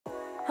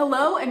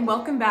Hello and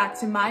welcome back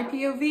to My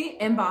POV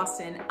in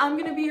Boston. I'm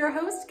going to be your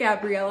host,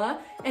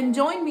 Gabriella, and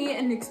join me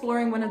in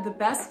exploring one of the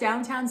best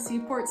downtown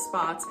seaport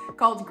spots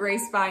called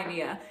Grace by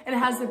Nia. It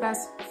has the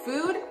best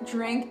food,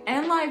 drink,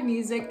 and live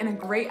music and a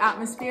great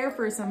atmosphere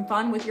for some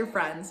fun with your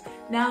friends.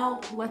 Now,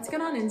 let's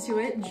get on into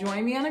it.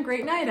 Join me on a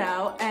great night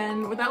out,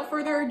 and without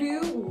further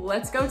ado,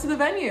 let's go to the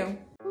venue.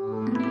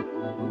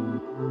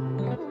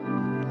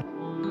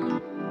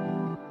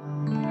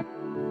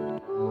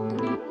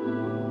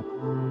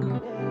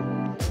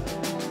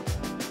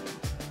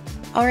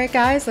 Alright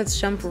guys, let's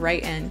jump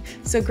right in.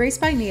 So Grace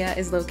by Nia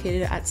is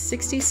located at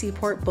 60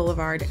 Seaport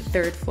Boulevard,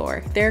 3rd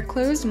floor. They're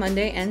closed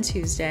Monday and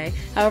Tuesday,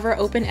 however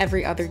open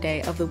every other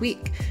day of the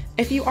week.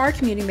 If you are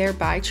commuting there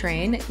by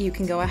train, you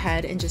can go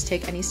ahead and just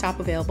take any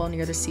stop available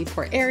near the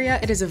Seaport area.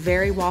 It is a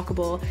very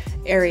walkable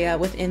area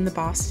within the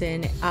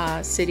Boston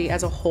city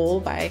as a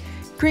whole by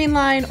Green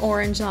Line,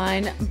 Orange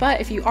Line, but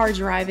if you are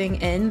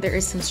driving in, there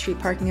is some street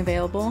parking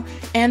available,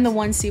 and the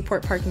one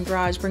Seaport parking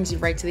garage brings you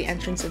right to the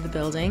entrance of the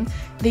building.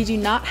 They do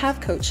not have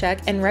coat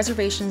check, and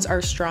reservations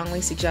are strongly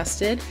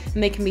suggested,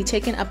 and they can be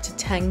taken up to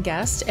 10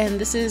 guests, and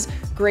this is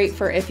great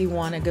for if you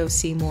want to go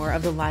see more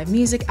of the live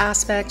music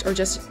aspect or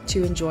just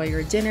to enjoy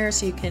your dinner,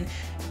 so you can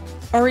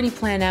already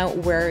plan out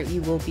where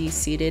you will be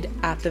seated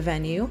at the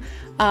venue.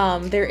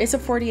 There is a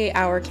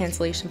 48-hour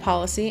cancellation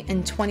policy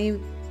and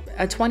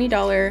a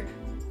 $20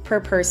 per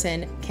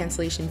person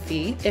cancellation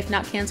fee if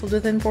not canceled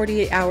within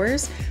 48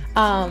 hours.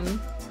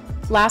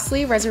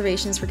 Lastly,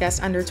 reservations for guests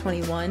under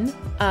 21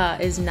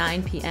 is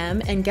 9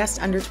 p.m. and guests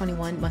under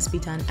 21 must be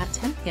done at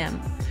 10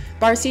 p.m.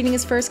 Bar seating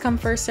is first come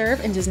first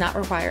serve and does not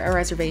require a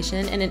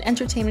reservation, and an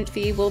entertainment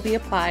fee will be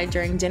applied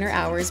during dinner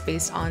hours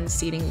based on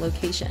seating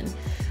location.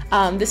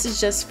 This is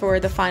just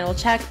for the final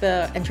check,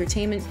 the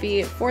entertainment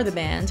fee for the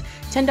band,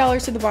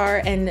 $10 to the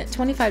bar, and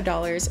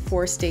 $25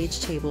 for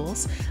stage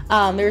tables.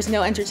 There's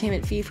no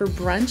entertainment fee for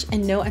brunch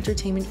and no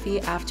entertainment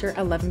fee after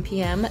 11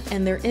 p.m.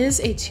 and there is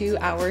a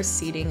 2-hour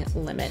seating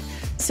limit.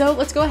 So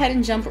let's go ahead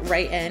and jump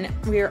right in.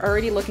 We are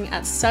already looking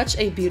at such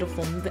a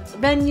beautiful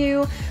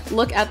venue.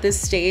 Look at this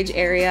stage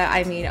area.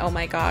 I mean, oh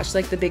my gosh,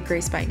 like the big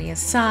Grace by Nia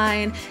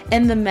sign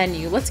and the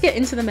menu. Let's get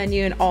into the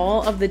menu and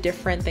all of the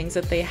different things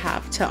that they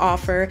have to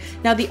offer.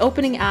 Now, the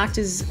opening act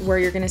is where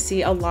you're going to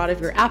see a lot of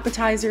your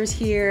appetizers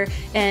here,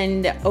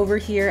 and over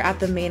here at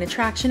the main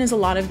attraction is a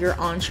lot of your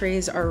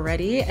entrees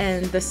already,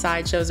 and the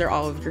side shows are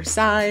all of your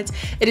sides.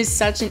 It is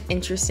such an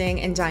interesting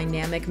and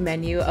dynamic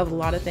menu of a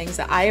lot of things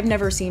that I have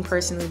never seen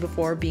personally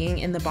before being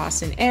in the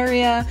Boston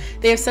area.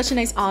 They have such a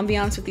nice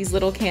ambiance with these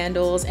little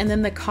candles, and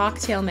then the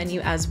cocktail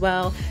menu as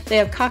well. They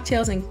have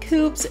cocktails in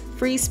coupes,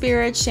 free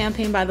spirits,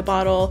 champagne by the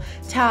bottle,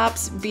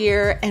 taps,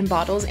 beer, and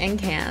bottles and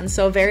cans.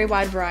 So a very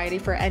wide variety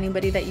for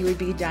anybody that you would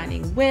be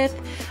dining with.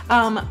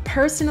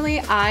 Personally,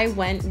 I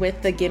went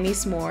with the Gimme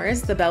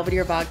S'mores, the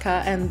Belvedere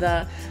vodka, and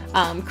the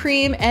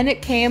cream, and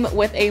it came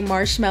with a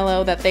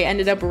marshmallow that they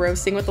ended up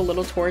roasting with a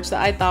little torch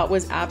that I thought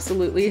was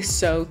absolutely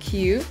so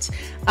cute.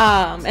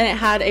 And it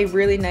had a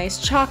really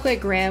nice chocolate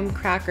graham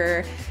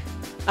cracker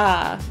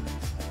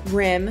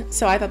rim,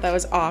 so I thought that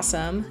was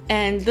awesome.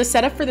 And the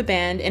setup for the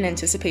band in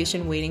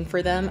anticipation waiting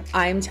for them,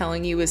 I'm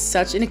telling you, was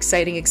such an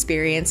exciting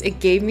experience. It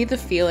gave me the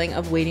feeling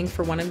of waiting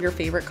for one of your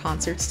favorite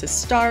concerts to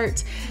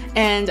start,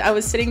 and I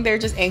was sitting there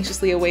just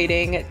anxiously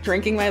awaiting,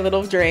 drinking my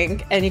little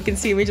drink, and you can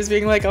see me just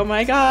being like, oh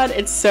my god,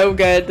 it's so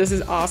good, this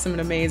is awesome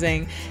and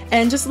amazing.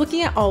 And just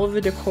looking at all of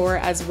the decor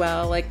as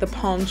well, like the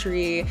palm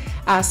tree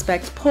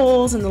aspect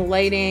poles and the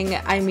lighting,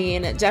 I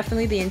mean,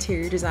 definitely the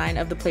interior design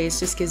of the place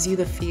just gives you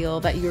the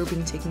feel that you're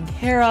being taken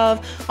care of.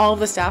 All of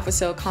the staff was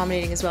so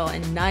accommodating as well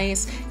and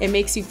nice. It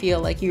makes you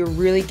feel like you're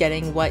really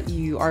getting what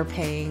you are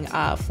paying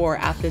for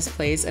at this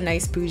place. A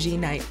nice bougie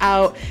night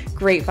out,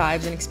 great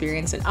vibes and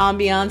experience and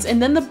ambiance.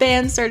 And then the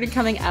band started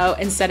coming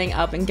out and setting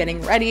up and getting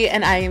ready,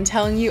 and I am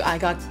telling you, I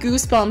got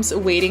goosebumps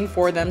waiting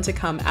for them to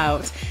come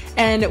out.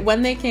 And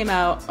when they came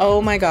out,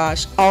 oh my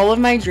gosh, all of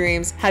my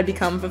dreams had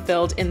become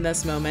fulfilled in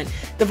this moment.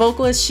 The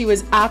vocalist, she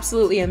was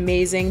absolutely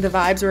amazing. The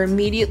vibes were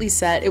immediately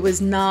set. It was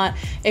not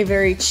a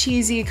very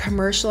cheesy,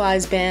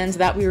 commercialized band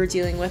that we were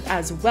dealing with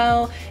as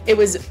well. It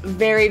was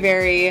very,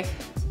 very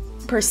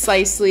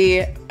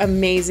precisely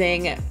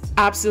amazing.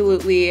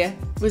 Absolutely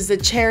was the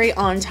cherry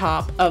on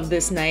top of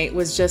this night,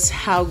 was just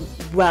how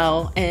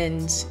well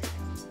and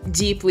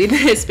deeply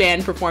this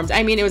band performed.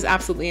 I mean, it was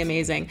absolutely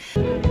amazing.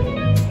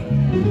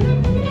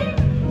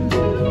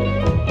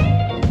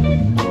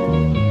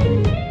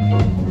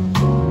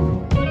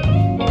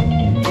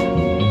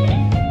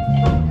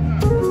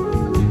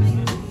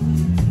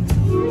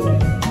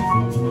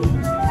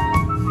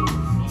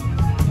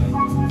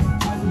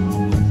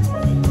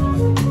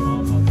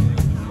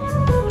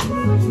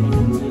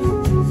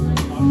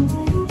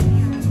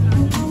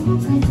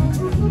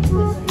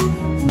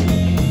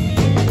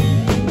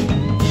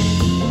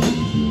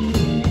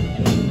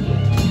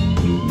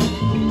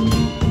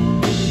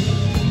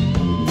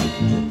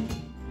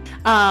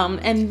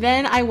 And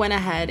then I went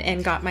ahead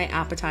and got my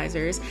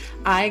appetizers.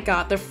 I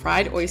got the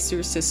fried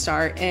oysters to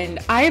start, and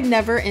I have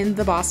never in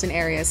the Boston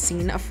area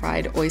seen a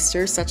fried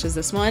oyster such as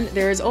this one.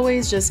 There is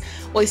always just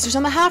oysters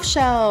on the half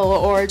shell,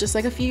 or just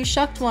like a few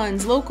shucked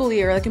ones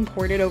locally or like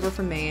imported over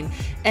from Maine.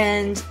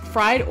 And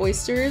fried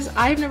oysters,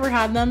 I've never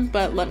had them,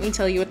 but let me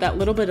tell you, with that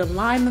little bit of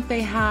lime that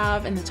they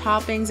have and the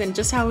toppings and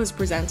just how it was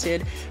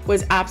presented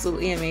was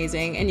absolutely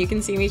amazing. And you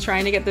can see me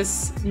trying to get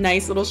this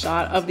nice little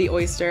shot of the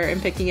oyster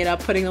and picking it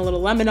up, putting a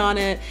little lemon on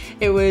it.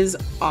 It was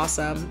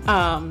awesome.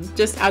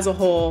 Just as a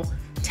whole,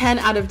 10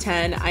 out of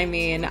 10. I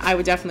mean, I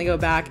would definitely go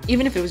back,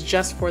 even if it was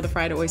just for the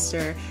fried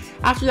oyster.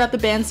 After that, the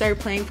band started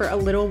playing for a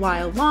little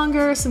while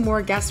longer. Some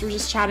more guests were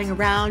just chatting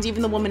around.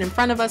 Even the woman in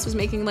front of us was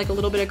making like a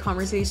little bit of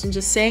conversation,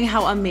 just saying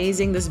how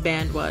amazing this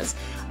band was.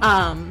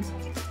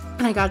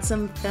 And I got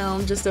some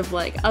film just of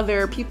like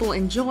other people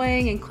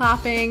enjoying and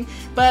clapping.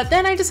 But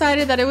then I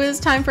decided that it was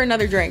time for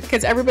another drink,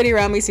 because everybody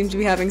around me seemed to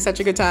be having such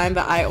a good time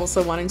that I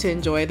also wanted to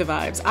enjoy the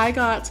vibes. I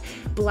got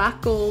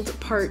Black Gold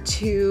Part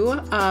 2,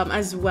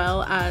 as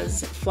well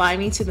as Fly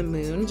Me to the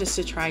Moon, just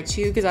to try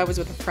too, because I was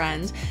with a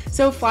friend.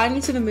 So Fly Me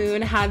to the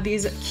Moon had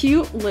these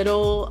cute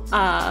little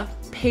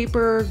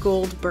paper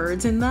gold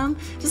birds in them,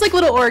 just like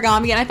little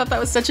origami, and I thought that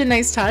was such a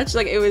nice touch.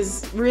 Like, it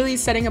was really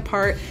setting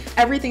apart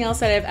everything else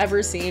that I've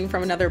ever seen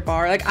from another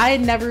bar. Like, I had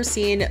never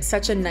seen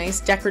such a nice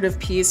decorative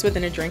piece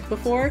within a drink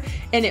before,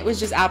 and it was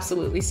just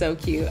absolutely so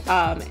cute.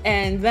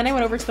 And then I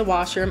went over to the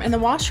washroom, and the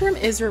washroom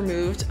is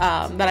removed,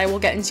 that I will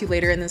get into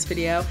later in this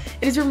video.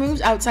 It is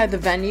removed outside the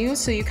venue,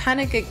 so you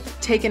kind of get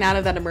taken out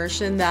of that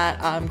immersion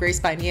that Grace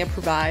by Nia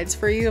provides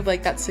for you, of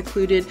like that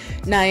secluded,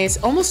 nice,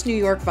 almost New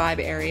York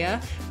vibe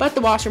area. But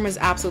the washroom was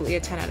absolutely a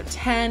 10 out of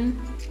 10.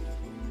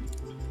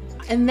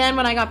 And then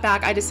when I got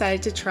back, I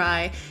decided to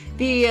try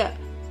the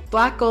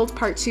Black Gold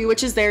Part 2,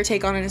 which is their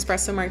take on an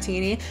espresso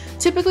martini.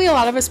 Typically, a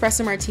lot of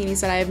espresso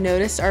martinis that I have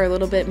noticed are a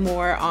little bit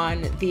more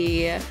on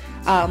the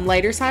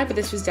lighter side, but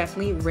this was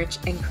definitely rich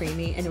and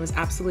creamy, and it was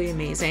absolutely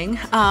amazing.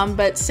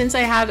 But since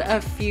I had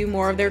a few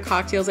more of their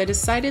cocktails, I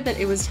decided that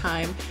it was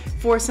time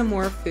for some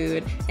more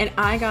food, and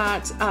I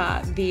got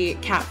the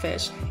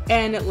catfish.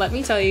 And let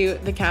me tell you,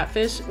 the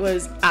catfish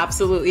was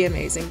absolutely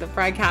amazing. The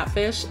fried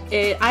catfish,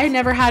 I had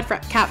never had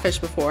catfish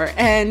before,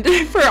 and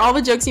for all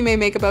the jokes you may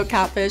make about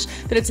catfish,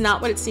 that it's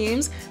not what it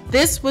seems,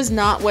 this was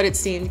not what it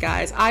seemed,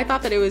 guys. I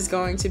thought that it was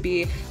going to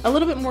be a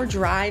little bit more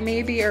dry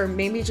maybe, or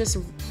maybe just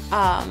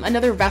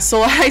another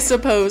vessel, I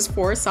suppose,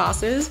 for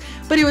sauces,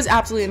 but it was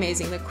absolutely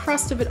amazing. The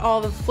crust of it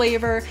all, the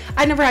flavor.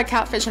 I never had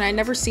catfish, and I'd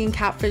never seen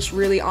catfish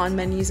really on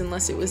menus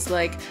unless it was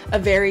like a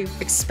very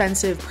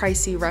expensive,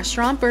 pricey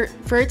restaurant. But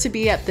for it to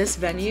be at this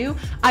venue,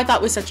 I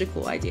thought was such a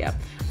cool idea.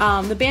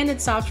 The band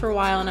had stopped for a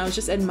while, and I was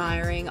just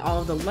admiring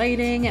all of the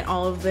lighting and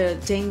all of the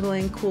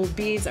dangling cool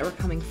beads that were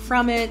coming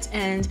from it,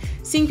 and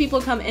seeing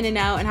people come in and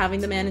out and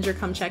having the manager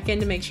come check in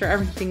to make sure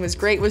everything was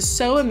great was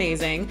so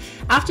amazing.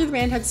 After the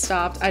band had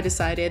stopped, I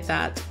decided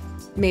that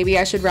maybe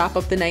I should wrap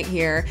up the night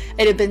here.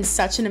 It had been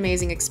such an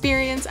amazing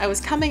experience. I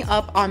was coming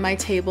up on my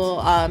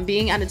table,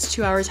 being at its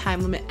 2-hour time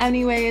limit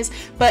anyways,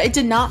 but it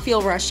did not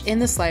feel rushed in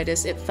the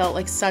slightest. It felt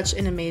like such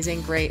an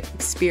amazing, great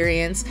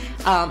experience.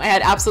 I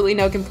had absolutely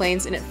no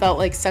complaints, and it felt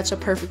like such a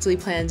perfectly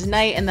planned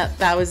night, and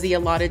that was the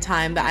allotted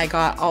time that I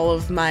got all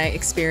of my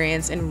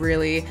experience and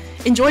really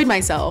enjoyed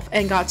myself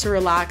and got to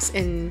relax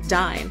and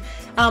dine.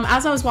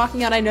 As I was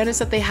walking out, I noticed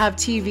that they have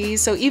TVs,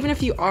 so even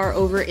if you are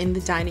over in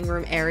the dining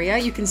room area,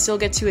 you can still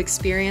get to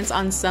experience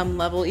on some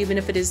level, even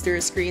if it is through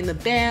a screen, the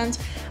band,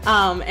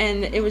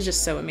 and it was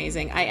just so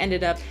amazing. I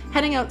ended up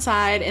heading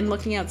outside and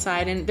looking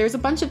outside, and there's a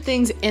bunch of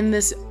things in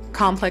this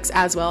complex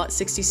as well at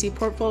 60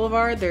 Seaport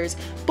Boulevard. There's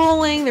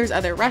bowling, there's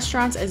other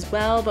restaurants as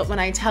well, but when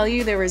I tell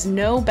you, there is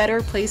no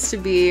better place to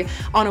be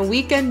on a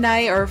weekend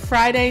night or a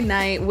Friday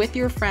night with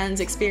your friends,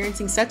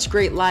 experiencing such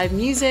great live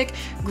music,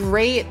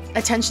 great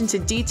attention to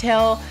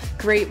detail,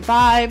 great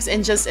vibes,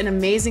 and just an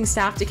amazing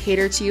staff to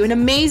cater to you, and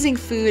amazing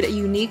food,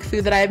 unique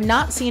food that I have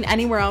not seen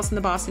anywhere else in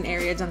the Boston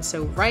area done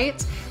so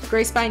right.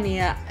 Grace by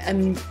Nia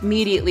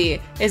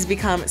immediately has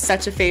become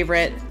such a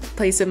favorite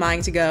place of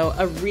mine to go,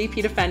 a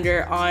repeat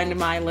offender on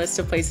my list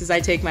of places I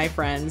take my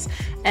friends,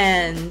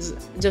 and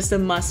just a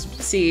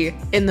must-see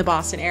in the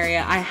Boston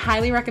area. I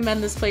highly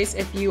recommend this place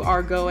if you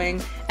are going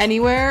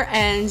anywhere.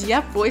 And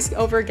yep, voice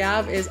over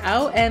Gab is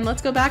out, and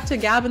let's go back to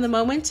Gab in the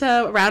moment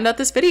to round out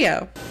this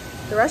video.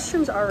 The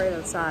restrooms are right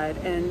outside,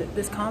 and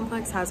this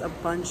complex has a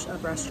bunch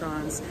of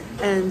restaurants,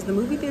 and the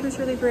movie theater is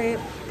really great.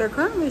 They're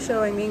currently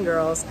showing Mean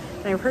Girls,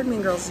 and I've heard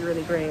Mean Girls is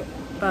really great,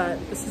 but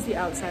this is the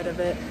outside of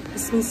it.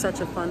 This has been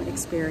such a fun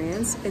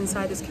experience.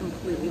 Inside is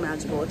completely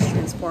magical. It's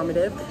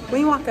transformative.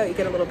 When you walk out, you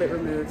get a little bit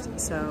removed,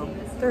 so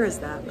there is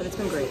that, but it's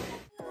been great.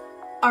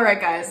 All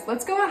right, guys,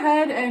 let's go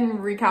ahead and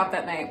recap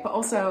that night, but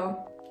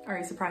also, are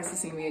you surprised to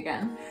see me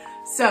again?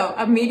 So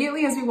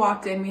immediately as we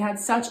walked in, we had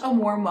such a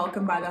warm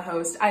welcome by the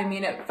host. I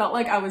mean, it felt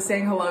like I was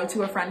saying hello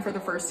to a friend for the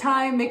first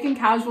time, making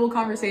casual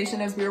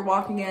conversation as we were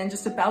walking in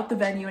just about the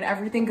venue and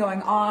everything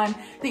going on.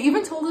 They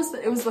even told us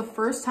that it was the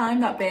first time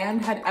that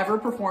band had ever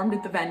performed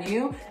at the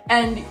venue.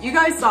 And you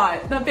guys saw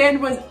it. The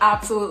band was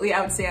absolutely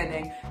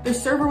outstanding. The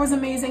server was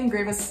amazing,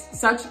 gave us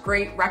such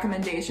great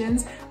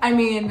recommendations. I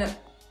mean,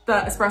 the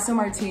espresso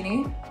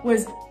martini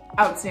was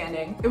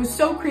outstanding. It was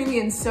so creamy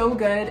and so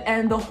good,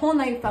 and the whole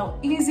night felt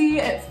easy.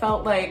 It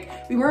felt like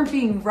we weren't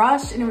being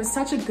rushed, and it was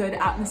such a good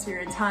atmosphere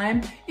and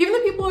time. Even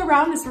the people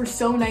around us were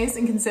so nice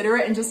and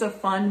considerate and just a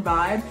fun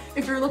vibe.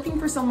 If you're looking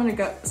for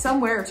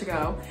somewhere to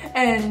go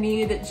and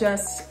need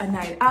just a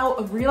night out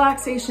of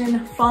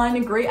relaxation,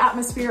 fun, great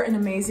atmosphere, and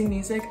amazing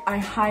music, I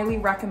highly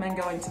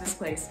recommend going to this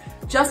place.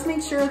 Just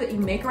make sure that you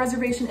make a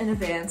reservation in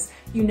advance,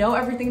 you know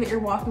everything that you're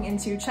walking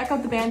into, check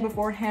out the band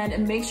beforehand,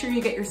 and make sure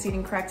you get your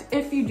seating correct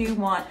if you do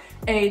want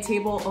a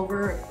table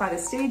over by the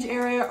stage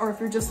area, or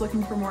if you're just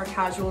looking for more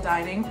casual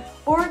dining,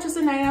 or just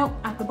a night out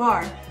at the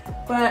bar.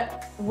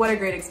 But what a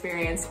great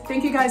experience.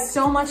 Thank you guys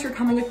so much for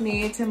coming with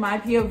me to my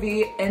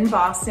POV in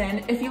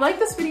Boston. If you like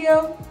this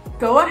video,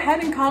 go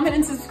ahead and comment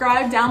and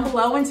subscribe down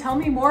below and tell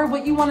me more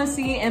what you want to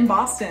see in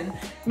Boston.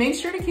 Make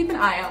sure to keep an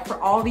eye out for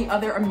all the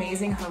other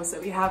amazing hosts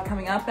that we have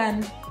coming up,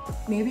 and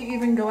maybe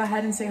even go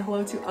ahead and say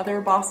hello to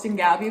other Boston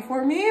Gabby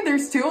for me.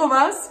 There's 2 of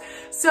us.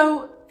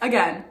 So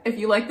again, if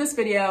you like this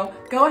video,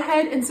 go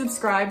ahead and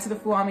subscribe to the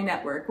FUAME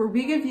Network, where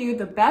we give you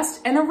the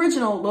best and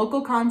original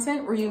local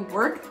content where you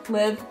work,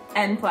 live,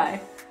 and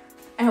play.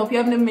 I hope you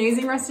have an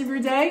amazing rest of your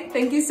day.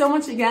 Thank you so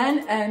much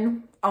again,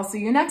 and I'll see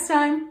you next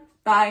time.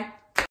 Bye.